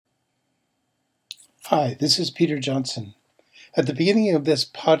Hi, this is Peter Johnson. At the beginning of this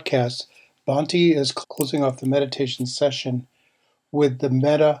podcast, Bhante is closing off the meditation session with the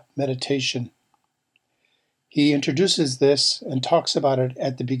metta meditation. He introduces this and talks about it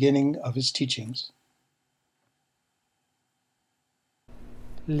at the beginning of his teachings.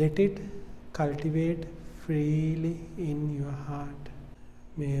 Let it cultivate freely in your heart.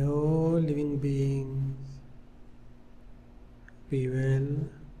 May all living beings be well,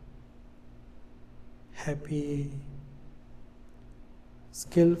 happy,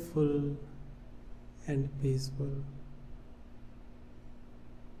 skillful, and peaceful.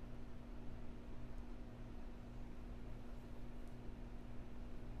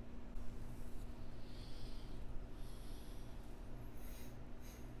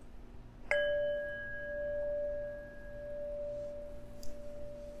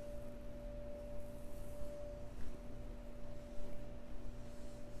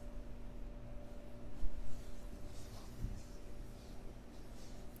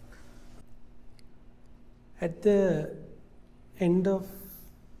 At the end of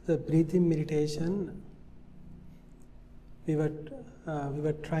the breathing meditation, we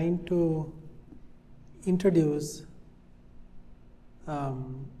were trying to introduce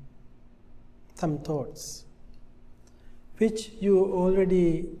some thoughts, which you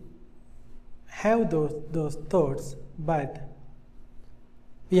already have those thoughts, but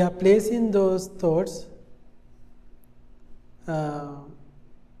we are placing those thoughts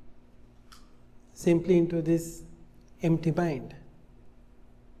simply into this empty mind.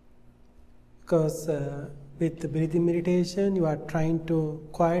 Because with the breathing meditation, you are trying to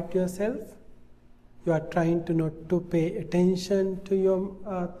quiet yourself. You are trying to not to pay attention to your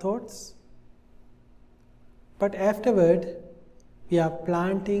thoughts. But afterward, we are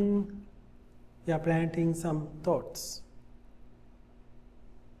planting some thoughts.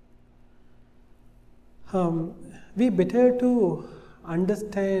 We better to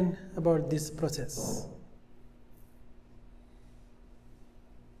understand about this process.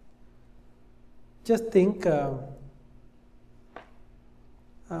 Just think, well,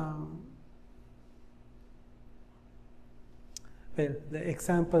 the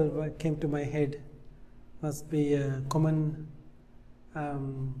example that came to my head must be a common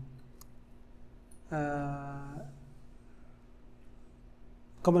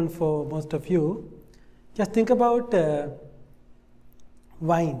for most of you. Just think about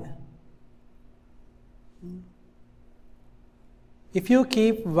wine. If you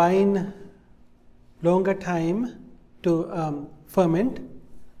keep wine longer time to ferment,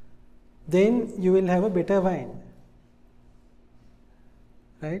 then you will have a better wine,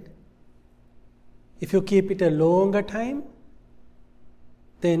 right? If you keep it a longer time,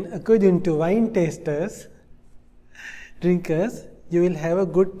 then according to wine tasters, drinkers, you will have a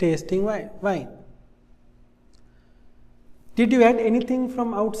good tasting wine. Did you add anything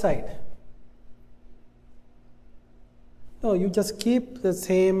from outside? No, you just keep the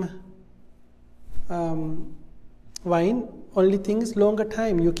same wine. Only thing is longer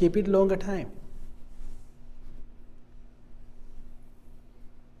time. You keep it longer time.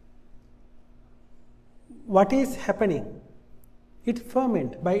 What is happening? It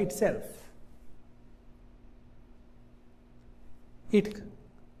ferments by itself. It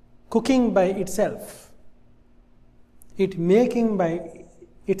cooking by itself. It making by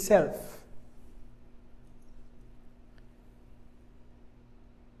itself.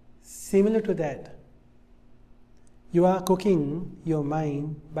 Similar to that, you are cooking your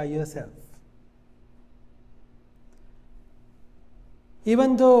mind by yourself.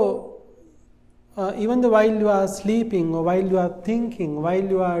 Even though while you are sleeping or while you are thinking, while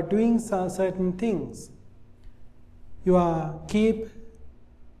you are doing certain things, you are keep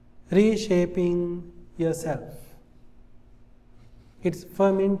reshaping yourself. It's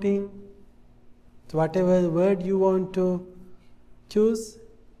fermenting. So whatever word you want to choose,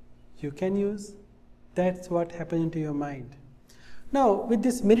 you can use. That's what happens to your mind. Now, with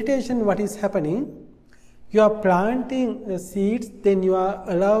this meditation, what is happening? You are planting the seeds, then you are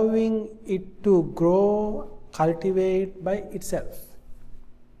allowing it to grow, cultivate by itself.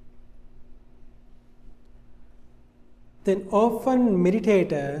 Then often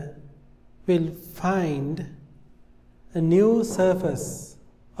meditator will find a new surface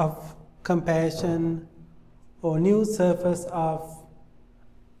of compassion or new surface of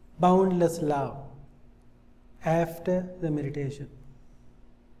boundless love after the meditation.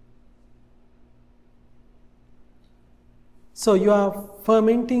 So you are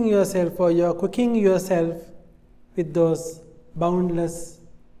fermenting yourself or you are cooking yourself with those boundless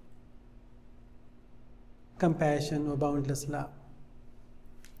compassion or boundless love.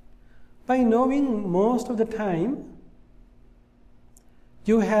 by knowing most of the time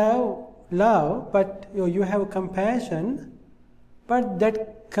you have love, but you have compassion, but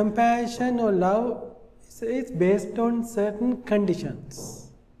that compassion or love is based on certain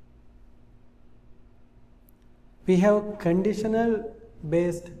conditions. We have conditional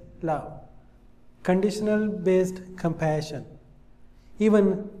based love, conditional based compassion,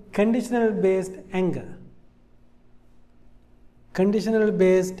 even conditional based anger, conditional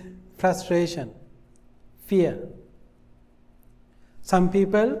based frustration, fear. Some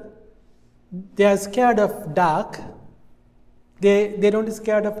people, they are scared of dark, they don't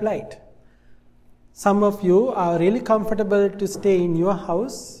scared of light. Some of you are really comfortable to stay in your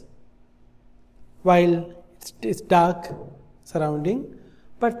house while it's dark surrounding,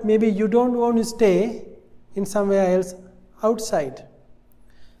 but maybe you don't want to stay in somewhere else outside.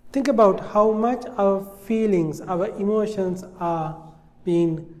 Think about how much our feelings, our emotions are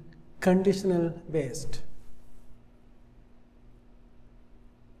being conditional based.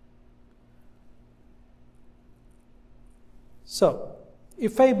 So,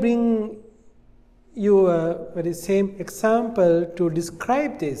 if I bring you a very same example to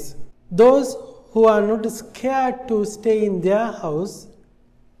describe this, those who are not scared to stay in their house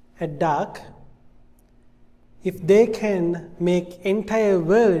at dark, if they can make entire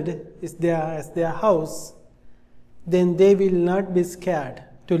world as their house, then they will not be scared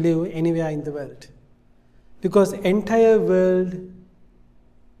to live anywhere in the world, because entire world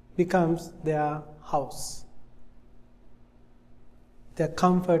becomes their house, their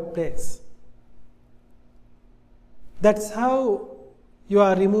comfort place. That's how you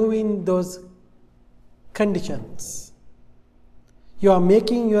are removing those conditions. You are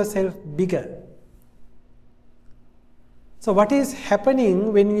making yourself bigger. So what is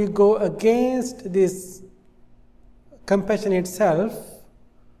happening when we go against this compassion itself,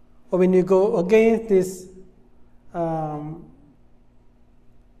 or when you go against this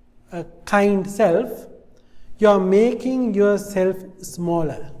kind self, you are making yourself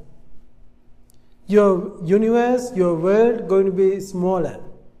smaller. Your universe, your world going to be smaller.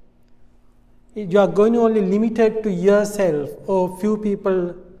 You are going to only limited to yourself or few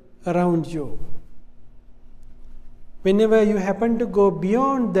people around you. Whenever you happen to go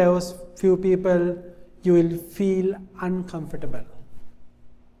beyond those few people, you will feel uncomfortable.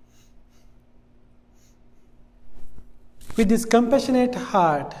 With this compassionate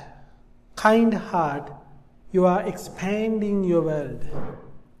heart, kind heart, you are expanding your world.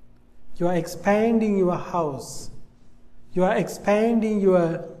 You are expanding your house. You are expanding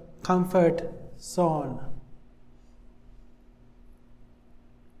your comfort zone.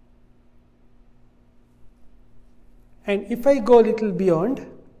 And if I go a little beyond,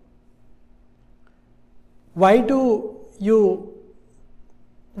 why do you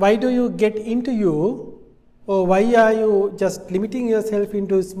get into you, or why are you just limiting yourself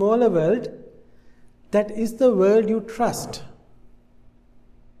into a smaller world? That is the world you trust.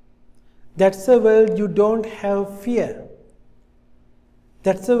 That's the world you don't have fear.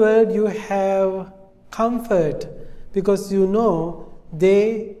 That's the world you have comfort, because you know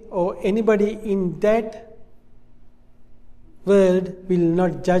they or anybody in that world will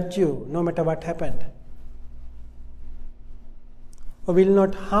not judge you no matter what happened, or will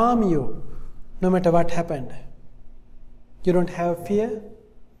not harm you no matter what happened. You don't have fear.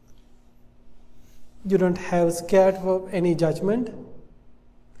 You don't have scared of any judgment.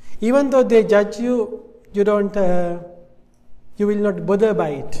 Even though they judge you, you will not bother by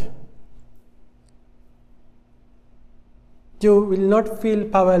it. You will not feel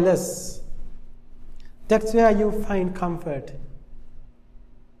powerless. That's where you find comfort.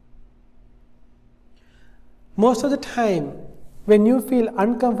 Most of the time, when you feel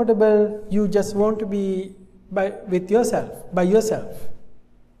uncomfortable, you just want to be by yourself.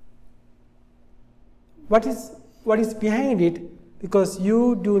 What is behind it? Because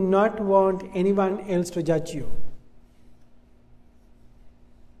you do not want anyone else to judge you.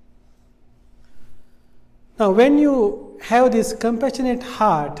 Now, when you have this compassionate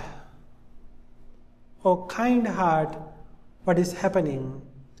heart or kind heart, what is happening?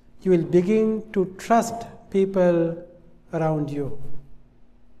 You will begin to trust people around you.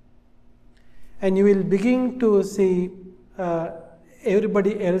 And you will begin to see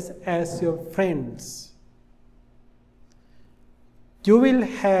everybody else as your friends. You will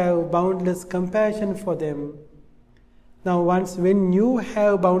have boundless compassion for them. Now, when you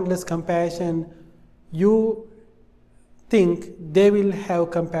have boundless compassion, you think they will have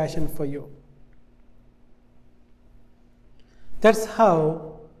compassion for you. That's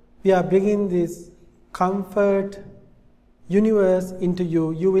how we are bringing this comfort, universe into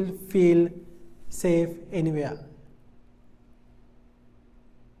you, you will feel safe anywhere.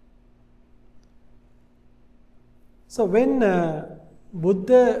 So when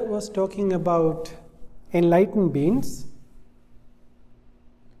Buddha was talking about enlightened beings,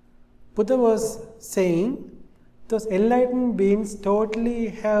 Buddha was saying those enlightened beings totally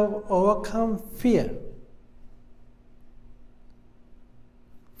have overcome fear.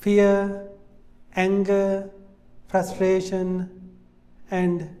 Fear, anger, frustration,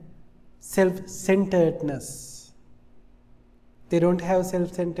 and self-centeredness. They don't have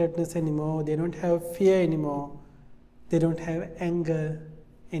self-centeredness anymore. They don't have fear anymore. They don't have anger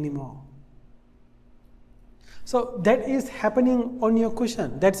anymore. So that is happening on your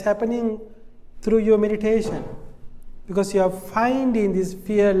cushion. That's happening through your meditation. Because you are finding this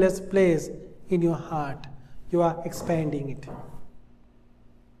fearless place in your heart. You are expanding it.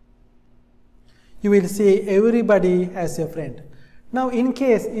 You will see everybody as your friend. Now, in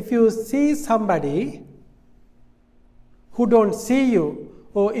case if you see somebody who don't see you,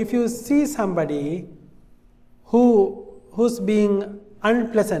 or if you see somebody who's being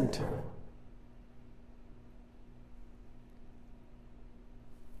unpleasant,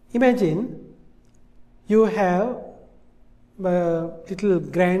 imagine you have a little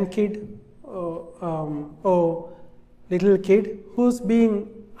grandkid or little kid who's being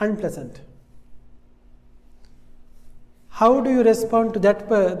unpleasant. How do you respond to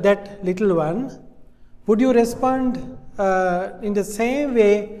that little one? Would you respond in the same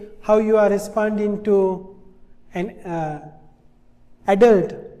way how you are responding to an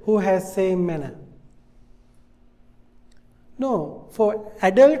adult who has same manner? No, for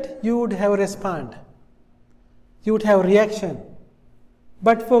adult you would have respond. You would have reaction.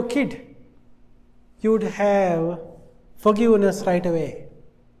 But for kid, you would have forgiveness right away.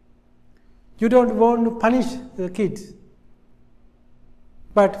 You don't want to punish the kids.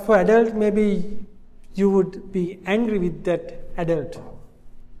 But for adult, maybe you would be angry with that adult.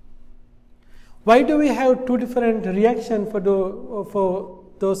 Why do we have two different reactions for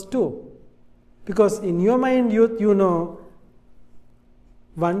those two? Because in your mind, you know,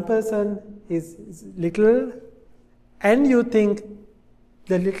 one person is little, and you think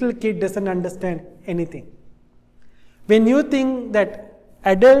the little kid doesn't understand anything. When you think that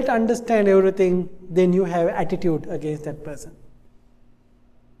adult understand everything, then you have attitude against that person.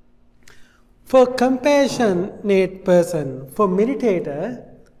 For compassionate person, for meditator,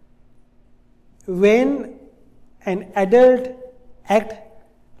 when an adult act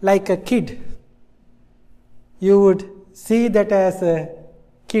like a kid, you would see that as a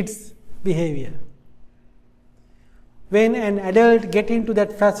kid's behavior. When an adult get into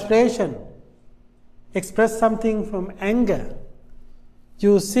that frustration, express something from anger,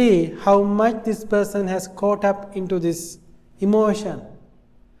 you see how much this person has caught up into this emotion,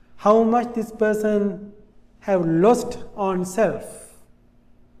 how much this person have lost on self.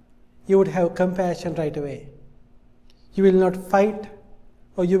 You would have compassion right away. You will not fight,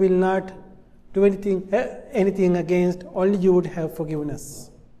 or you will not do anything against, only you would have forgiveness.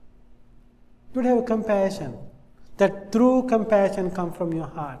 You would have compassion. That true compassion comes from your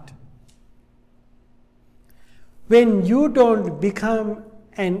heart. When you don't become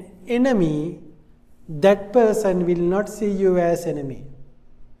an enemy, that person will not see you as enemy.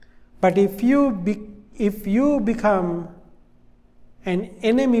 But if you become an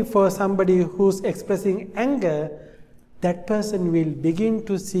enemy for somebody who's expressing anger, that person will begin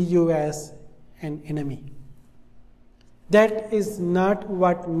to see you as an enemy. That is not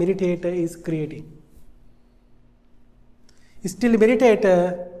what meditator is creating. Still,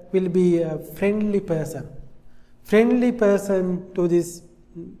 meditator will be a friendly person to this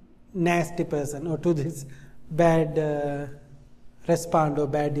nasty person, or to this bad respond or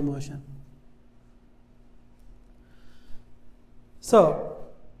bad emotion. So,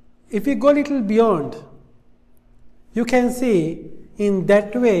 if you go a little beyond, you can see in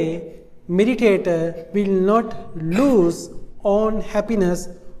that way, meditator will not lose on happiness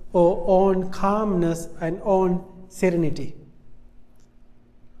or on calmness and on serenity.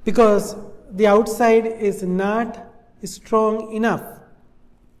 Because the outside is not strong enough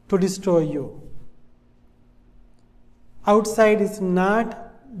to destroy you. Outside is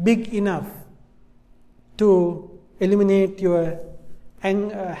not big enough to eliminate your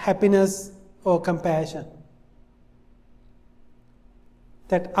happiness or compassion.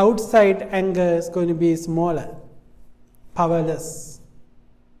 That outside anger is going to be smaller, powerless.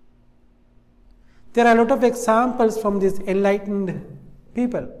 There are a lot of examples from this enlightened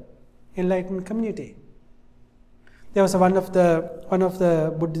people, enlightened community. There was one of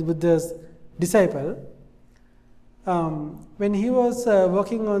the Buddha's disciple. when he was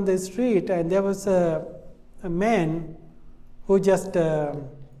walking on the street, and there was a man who just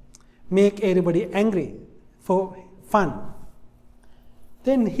make everybody angry for fun.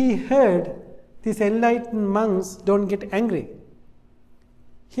 Then he heard these enlightened monks don't get angry.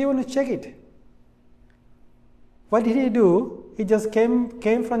 He wanted to check it. What did he do? He just came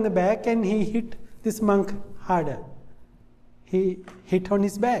from the back and he hit this monk harder. He hit on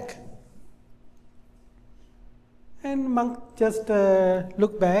his back. And monk just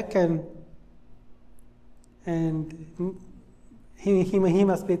looked back and he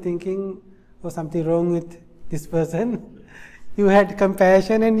must be thinking, oh, something wrong with this person. You had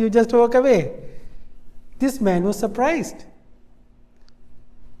compassion and you just walk away. This man was surprised.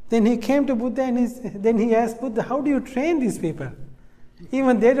 Then he came to Buddha and then he asked Buddha, how do you train these people?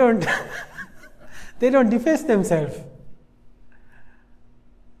 Even they don't they don't defend themselves.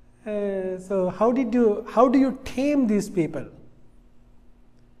 So how do you tame these people?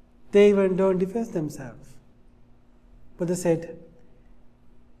 They even don't defend themselves. Buddha said,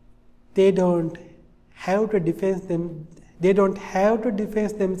 they don't have to defend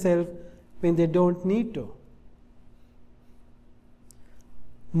themselves when they don't need to.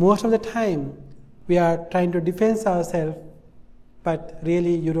 Most of the time, we are trying to defend ourselves, but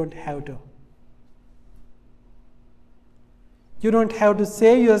really you don't have to. You don't have to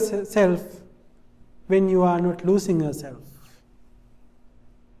save yourself when you are not losing yourself.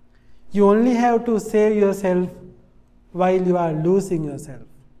 You only have to save yourself while you are losing yourself.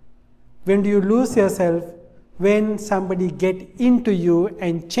 When do you lose yourself? When somebody get into you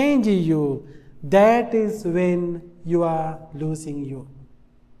and change you, that is when you are losing you.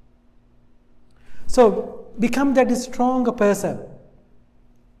 So become that stronger person.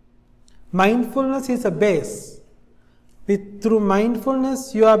 Mindfulness is a base. Through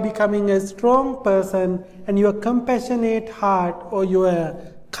mindfulness, you are becoming a strong person, and your compassionate heart or your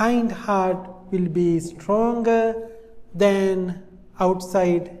kind heart will be stronger than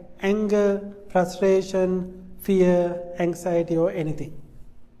outside anger, frustration, fear, anxiety, or anything.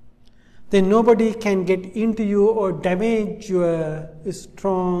 Then nobody can get into you or damage your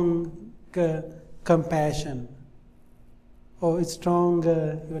strong compassion or strong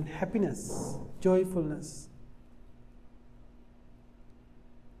even happiness, joyfulness.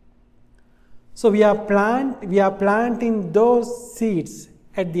 So we are planting those seeds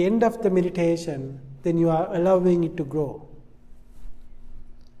at the end of the meditation, then you are allowing it to grow.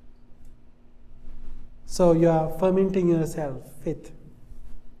 So you are fermenting yourself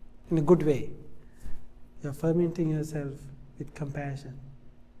in a good way. You are fermenting yourself with compassion.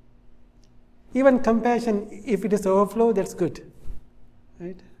 Even compassion, if it is overflow, that's good.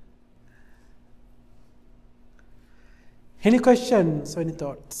 Right? Any questions or any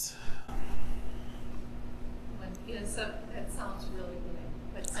thoughts? That sounds really good,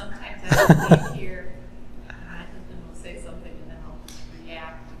 but sometimes I don't hear, my husband will say something and then I'll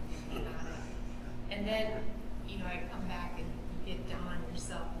react and think on it. And then, I come back and you get down on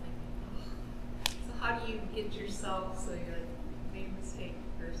yourself and think, oh. So how do you get yourself so you're like, made a mistake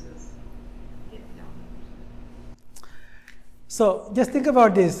versus get down on yourself? So just think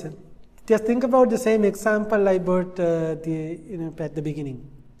about this. Just think about the same example I brought at the beginning.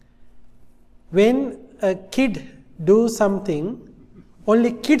 When a kid do something,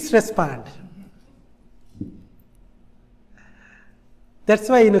 only kids respond. That's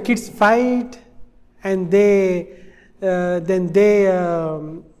why kids fight, and they're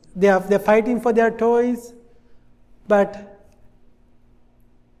fighting for their toys. But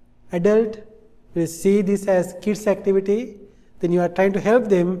adult will see this as kids' activity. Then you are trying to help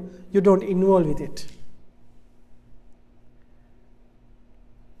them. You don't involve with it.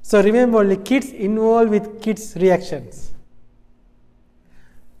 So remember, only kids involve with kids' reactions.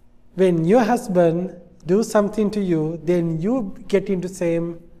 When your husband do something to you, then you get into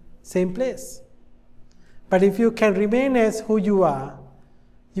same place. But if you can remain as who you are,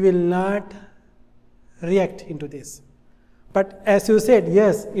 you will not react into this. But as you said,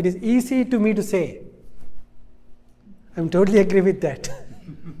 yes, it is easy to me to say. I'm totally agree with that.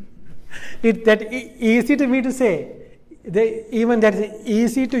 It's that easy to me to say. Even that is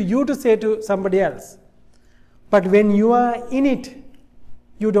easy to you to say to somebody else. But when you are in it,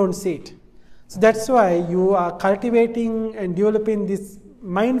 you don't see it. So that's why you are cultivating and developing this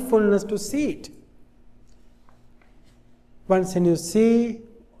mindfulness to see it. Once when you see,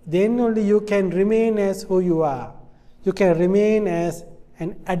 then only you can remain as who you are. You can remain as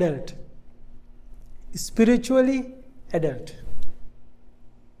an adult. Spiritually adult.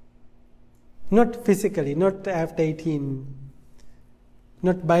 Not physically, not after 18,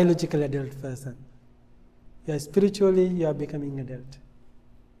 not biological adult person, You are spiritually, you are becoming adult.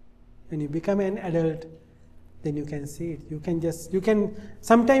 When you become an adult, then you can see it.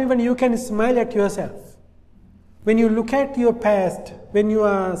 Sometimes even you can smile at yourself. When you look at your past, when you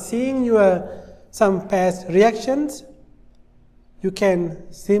are seeing some past reactions, you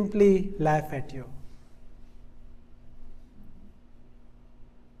can simply laugh at you.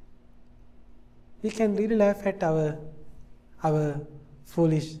 We can really laugh at our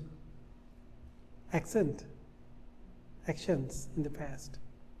foolish actions in the past.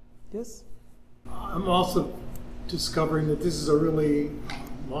 Yes? I'm also discovering that this is a really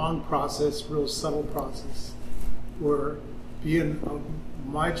long process, real subtle process, where being of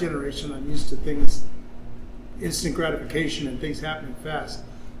my generation, I'm used to things, instant gratification and things happening fast.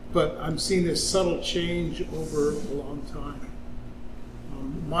 But I'm seeing this subtle change over a long time.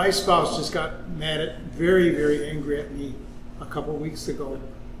 My spouse just got very, very angry at me a couple of weeks ago,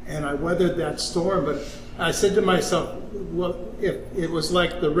 and I weathered that storm. But I said to myself, well, if it was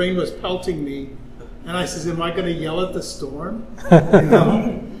like the rain was pelting me, and I said, am I going to yell at the storm?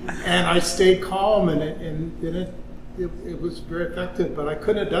 And I stayed calm, and it was very effective. But I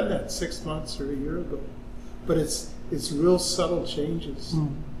couldn't have done that 6 months or a year ago. But it's real subtle changes.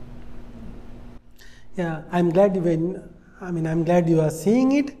 Yeah, I'm glad you are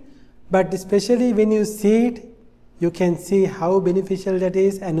seeing it, but especially when you see it, you can see how beneficial that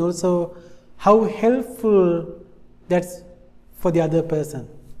is, and also how helpful that's for the other person.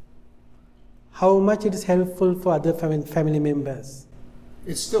 How much it is helpful for other family members.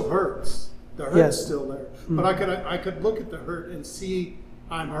 It still hurts. The hurt's still there. But I could look at the hurt and see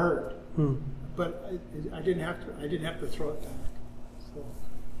I'm hurt. But I didn't have to throw it back. So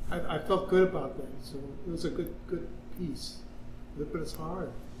I felt good about that. So it was a good piece. But it's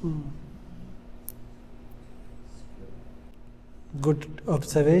hard. Good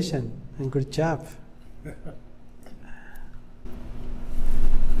observation and good job.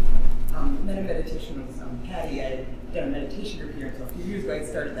 Metta meditation was Patty. I had done a meditation group here, so a few years ago I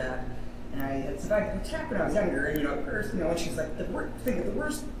started that, and I had survived an attack when I was younger. And at first, and she's like, think of the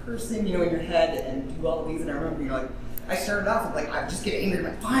worst person, in your head, and do all these. And I remember, I started off with I just get angry. I'm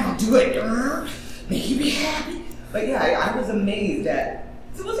like, fine, I'll do it. Make you be happy. But yeah, I was amazed at.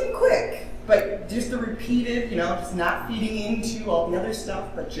 It wasn't quick, but just the repeated, just not feeding into all the other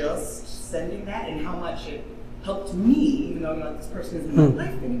stuff, but just sending that, and how much it helped me, even though this person isn't in my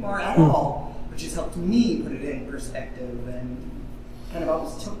life anymore at all, but just helped me put it in perspective and kind of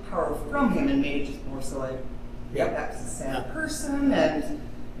almost took power from him and made it just more so that was a sad person, and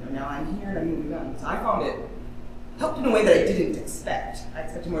now I'm here and I'm moving on. So I found it helped in a way that I didn't expect. I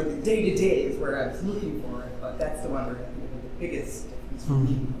expected more of the day-to-day is where I was looking for it, but that's the one where I think the biggest difference for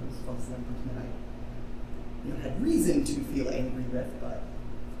me was focusing on something that I had reason to feel angry with, but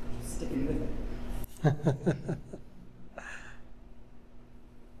just sticking with it.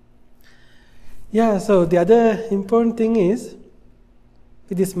 Yeah, so the other important thing is,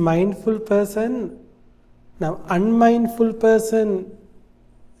 with this mindful person, now unmindful person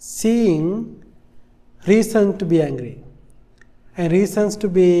seeing reason to be angry and reasons to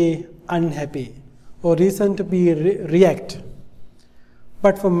be unhappy or reason to be react.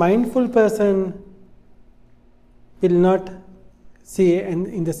 But for mindful person will not see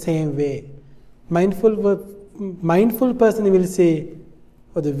in the same way. Mindful person will say,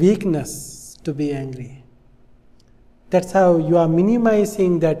 the weakness to be angry. That's how you are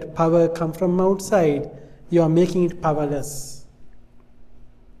minimizing that power come from outside. You are making it powerless.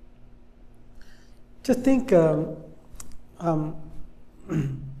 Just think,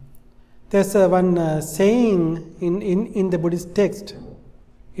 there's one saying in the Buddhist text.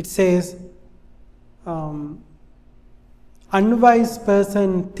 It says, unwise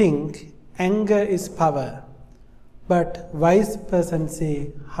person think anger is power, but wise person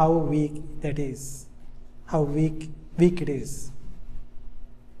say how weak that is, how weak it is.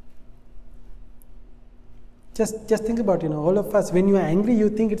 Just think about, all of us, when you are angry, you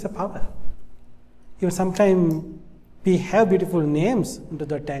think it's a power. Even sometimes we have beautiful names into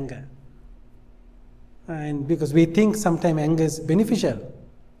that anger. And because we think sometimes anger is beneficial.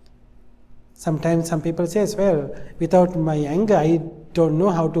 Sometimes some people say, well, without my anger, I don't know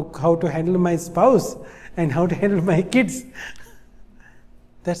how to handle my spouse and how to handle my kids.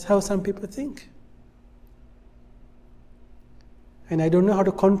 That's how some people think. And I don't know how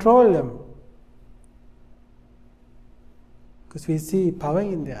to control them. Because we see power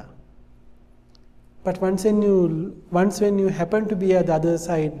in there. But once when you happen to be at the other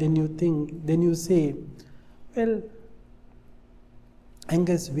side, then you say, well,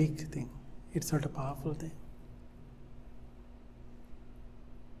 anger is a weak thing. It's not a powerful thing.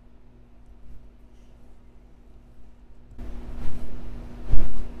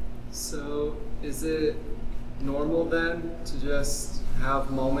 So is it normal then to just have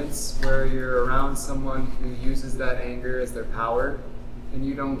moments where you're around someone who uses that anger as their power and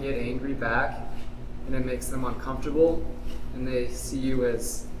you don't get angry back and it makes them uncomfortable and they see you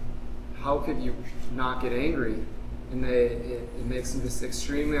as, how could you not get angry? And it makes them just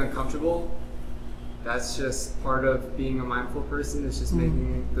extremely uncomfortable. That's just part of being a mindful person, is just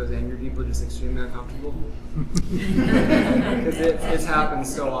making those angry people just extremely uncomfortable. Because it's happened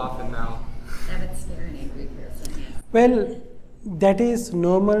so often now. That scare an angry person. Well, that is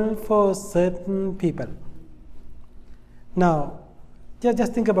normal for certain people. Now,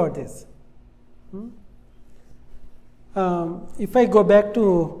 just think about this. If I go back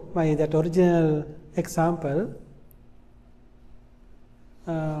to that original example,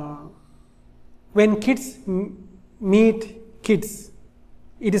 when kids meet kids,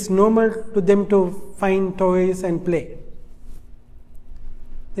 it is normal to them to find toys and play.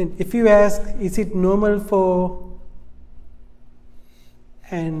 Then if you ask, is it normal for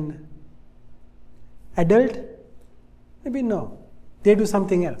an adult? Maybe no. They do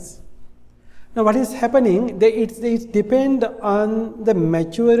something else. Now what is happening, it depends on the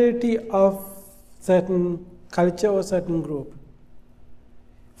maturity of certain culture or certain group.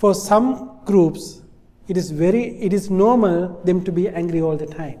 For some groups, it is normal them to be angry all the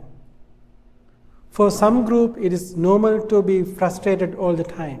time. For some group, it is normal to be frustrated all the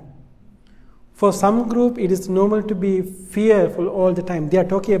time. For some group, it is normal to be fearful all the time. They are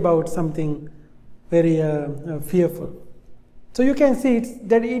talking about something very fearful. So you can see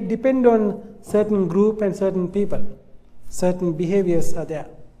that it depends on certain group and certain people. Certain behaviors are there.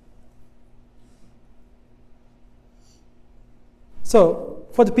 So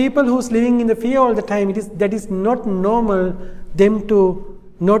for the people who's living in the fear all the time, that is not normal them to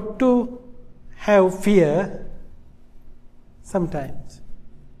not to have fear sometimes.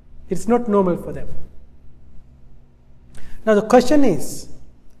 It's not normal for them. Now the question is,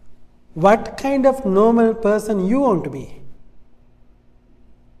 what kind of normal person you want to be?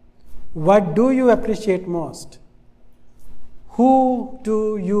 What do you appreciate most? Who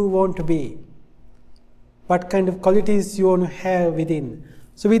do you want to be? What kind of qualities you want to have within?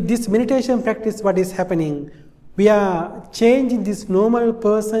 So with this meditation practice, what is happening? We are changing this normal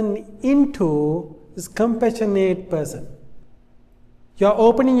person into this compassionate person. You are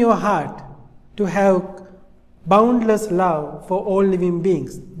opening your heart to have boundless love for all living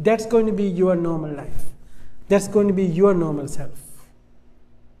beings. That's going to be your normal life. That's going to be your normal self.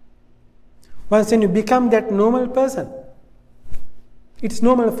 Once you become that normal person, it's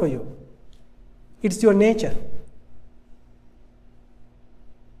normal for you. It's your nature.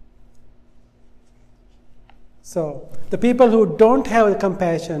 So the people who don't have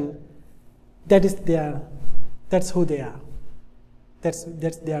compassion, that's who they are. That's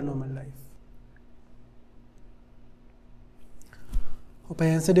their normal life. Hope I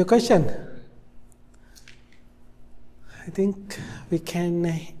answered your question. I think we can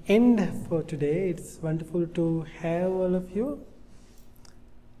end for today. It's wonderful to have all of you.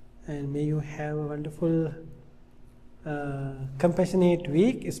 And may you have a wonderful compassionate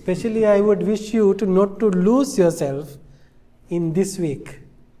week. Especially I would wish you to not to lose yourself in this week.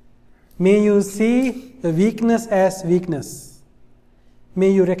 May you see the weakness as weakness.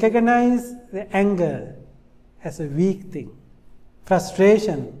 May you recognize the anger as a weak thing.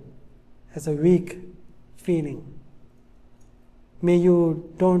 Frustration as a weak feeling. May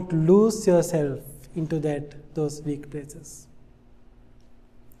you don't lose yourself into those weak places.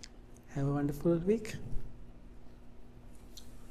 Have a wonderful week.